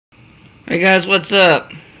Hey guys, what's up?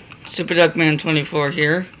 Super Duckman 24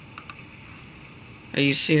 here. Are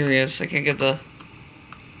you serious? I can't get the...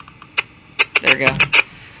 There we go.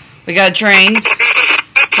 We got a train.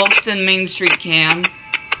 Folkston Main Street cam.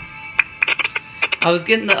 I was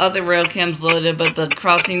getting the other rail cams loaded, but the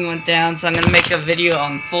crossing went down, so I'm going to make a video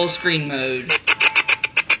on full screen mode.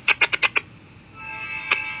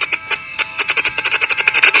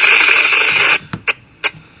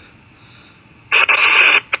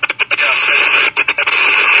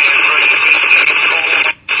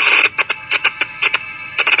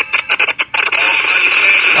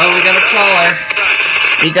 Oh, we got a crawler.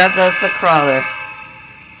 We got us a crawler.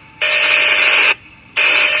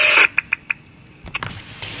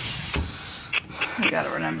 I gotta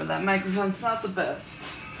remember that microphone's not the best.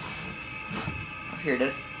 Oh, here it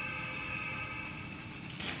is.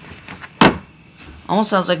 Almost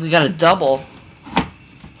sounds like we got a double.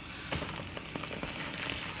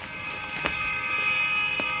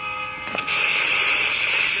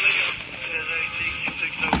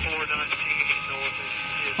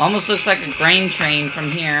 Almost looks like a grain train from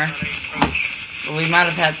here. But we might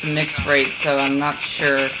have had some mixed freight, so I'm not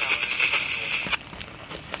sure.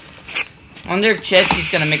 I wonder if Chelsea's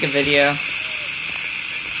gonna make a video.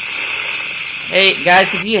 Hey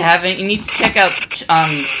guys, if you haven't, you need to check out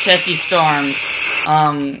Chelsea Storm.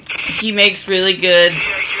 He makes really good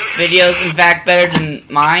videos, in fact better than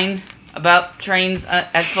mine, about trains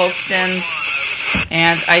at Folkston.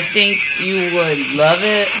 And I think you would love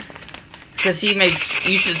it. Because he makes,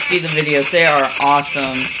 you should see the videos, they are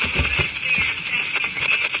awesome.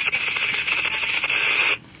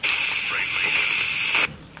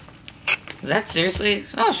 Is that seriously?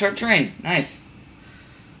 Oh, short train. Nice.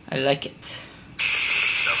 I like it.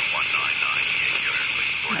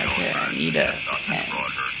 Okay, I need a pen.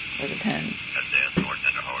 Where's a pen?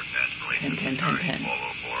 Pen.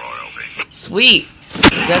 Sweet!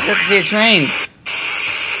 You guys got to see a train.